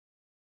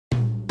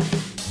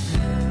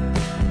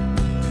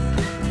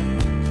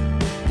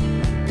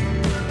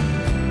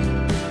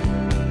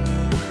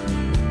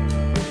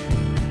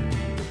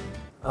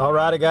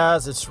Alrighty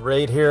guys, it's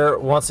Reed here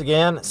once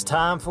again. It's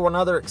time for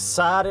another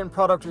exciting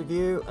product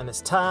review, and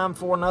it's time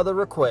for another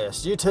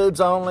request.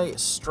 YouTube's only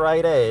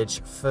straight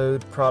edge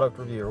food product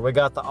reviewer. We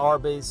got the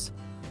Arby's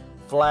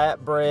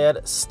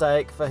flatbread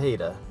steak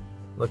fajita.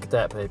 Look at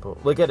that, people.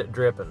 Look at it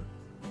dripping.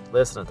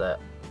 Listen to that.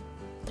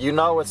 You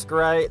know it's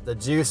great. The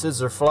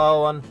juices are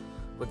flowing.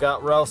 We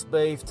got roast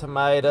beef,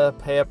 tomato,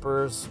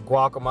 peppers,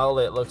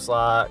 guacamole it looks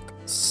like,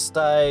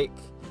 steak.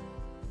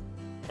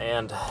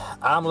 And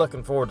I'm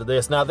looking forward to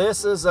this. Now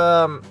this is,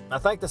 I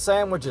think the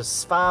sandwich is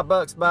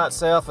 $5 by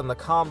itself, and the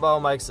combo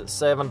makes it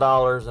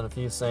 $7 and a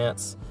few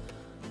cents.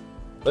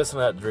 Listen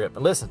to that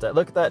dripping. Listen to that.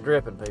 Look at that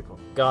dripping, people.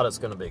 God, it's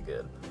going to be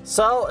good.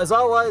 So, as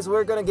always,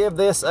 we're going to give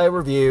this a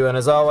review. And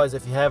as always,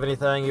 if you have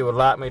anything you would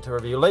like me to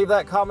review, leave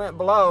that comment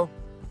below.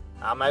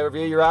 I may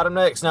review your item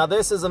next. Now,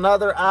 this is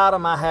another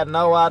item I had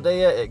no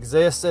idea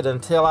existed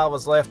until I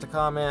was left a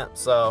comment.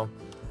 So,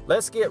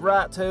 let's get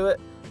right to it.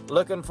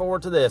 Looking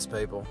forward to this,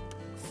 people.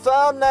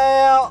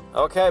 Thumbnail!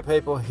 Okay,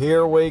 people,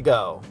 here we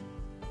go.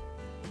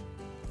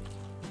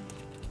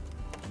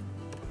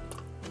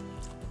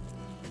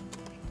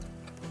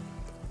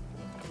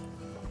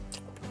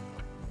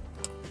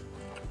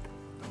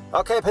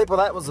 Okay, people,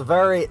 that was a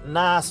very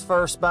nice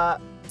first bite,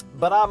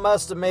 but I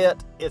must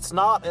admit, it's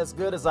not as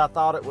good as I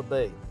thought it would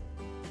be.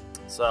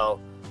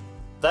 So,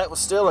 that was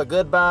still a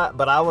good bite,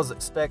 but I was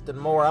expecting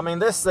more. I mean,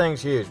 this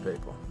thing's huge,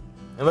 people.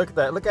 And look at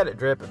that, look at it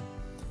dripping.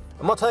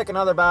 I'm gonna take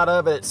another bite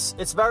of it.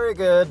 It's very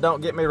good, don't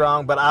get me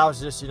wrong, but I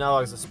was just, I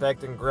was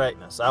expecting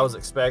greatness. I was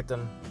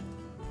expecting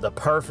the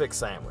perfect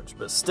sandwich,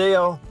 but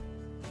still,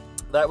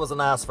 that was a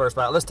nice first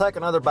bite. Let's take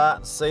another bite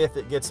and see if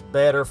it gets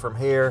better from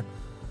here.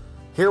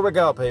 Here we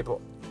go,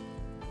 people.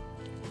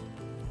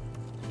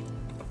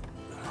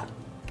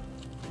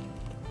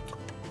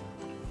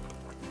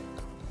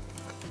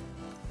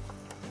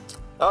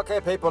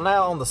 Okay, people,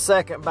 now on the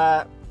second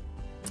bite,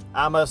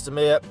 I must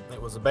admit,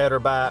 it was a better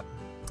bite.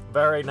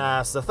 Very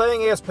nice. The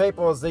thing is,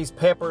 people, is these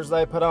peppers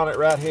they put on it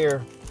right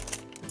here.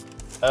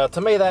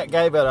 To me, that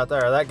gave it right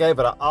there. That gave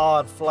it an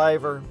odd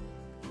flavor.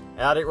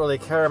 I didn't really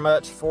care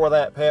much for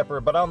that pepper.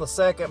 But on the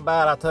second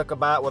bite, I took a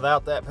bite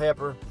without that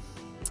pepper,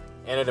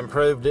 and it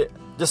improved it.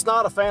 Just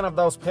not a fan of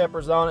those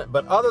peppers on it.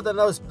 But other than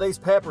these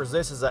peppers,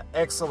 this is an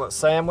excellent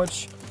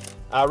sandwich.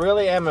 I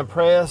really am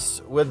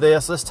impressed with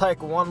this. Let's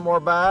take one more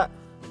bite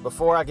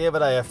before I give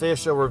it an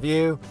official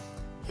review.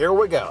 Here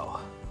we go.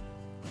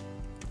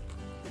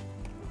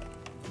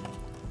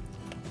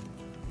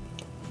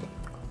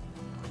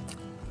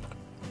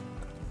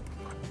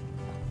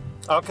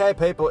 Okay,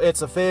 people,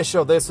 it's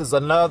official. This is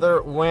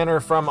another winner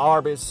from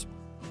Arby's.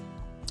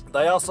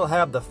 They also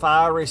have the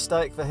fiery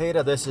steak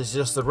fajita. This is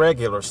just the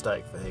regular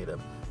steak fajita.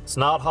 It's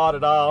not hot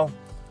at all.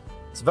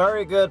 It's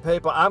very good,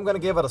 people. I'm going to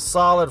give it a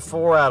solid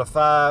 4 out of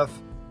 5.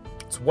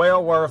 It's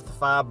well worth the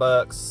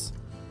 $5.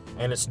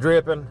 And it's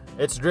dripping.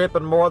 It's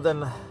dripping more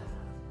than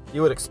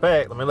you would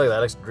expect. I mean, look at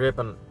that. It's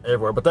dripping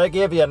everywhere. But they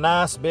give you a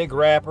nice big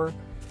wrapper.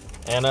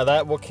 And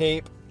that will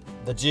keep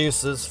the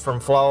juices from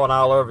flowing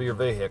all over your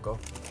vehicle.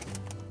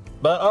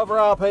 But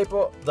overall,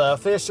 people, the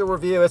official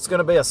review, it's going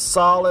to be a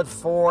solid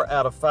 4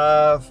 out of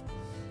 5.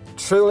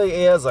 Truly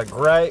is a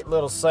great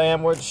little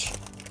sandwich.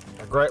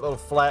 A great little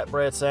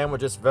flatbread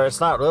sandwich. It's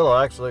not little,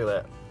 actually. Look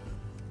at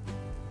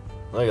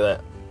that. Look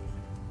at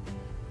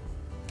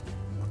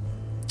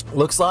that.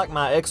 Looks like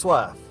my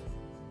ex-wife,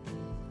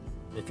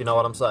 if you know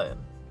what I'm saying.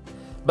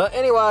 But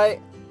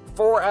anyway,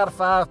 4 out of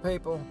 5,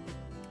 people.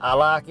 I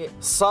like it.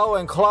 So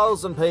in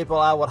closing, people,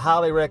 I would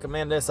highly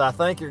recommend this. I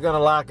think you're going to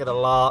like it a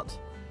lot.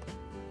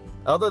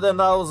 Other than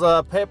those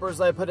peppers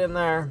they put in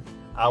there,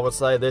 I would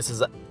say this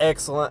is an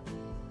excellent,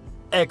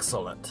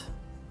 excellent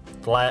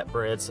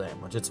flatbread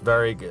sandwich. It's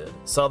very good.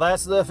 So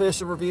that's the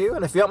official review.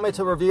 And if you want me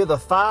to review the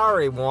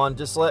fiery one,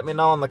 just let me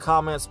know in the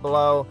comments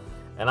below,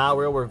 and I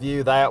will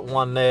review that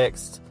one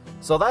next.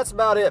 So that's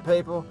about it,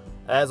 people.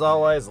 As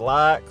always,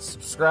 like,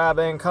 subscribe,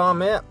 and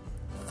comment.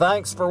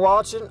 Thanks for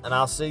watching, and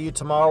I'll see you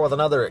tomorrow with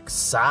another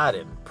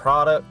exciting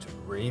product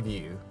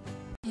review.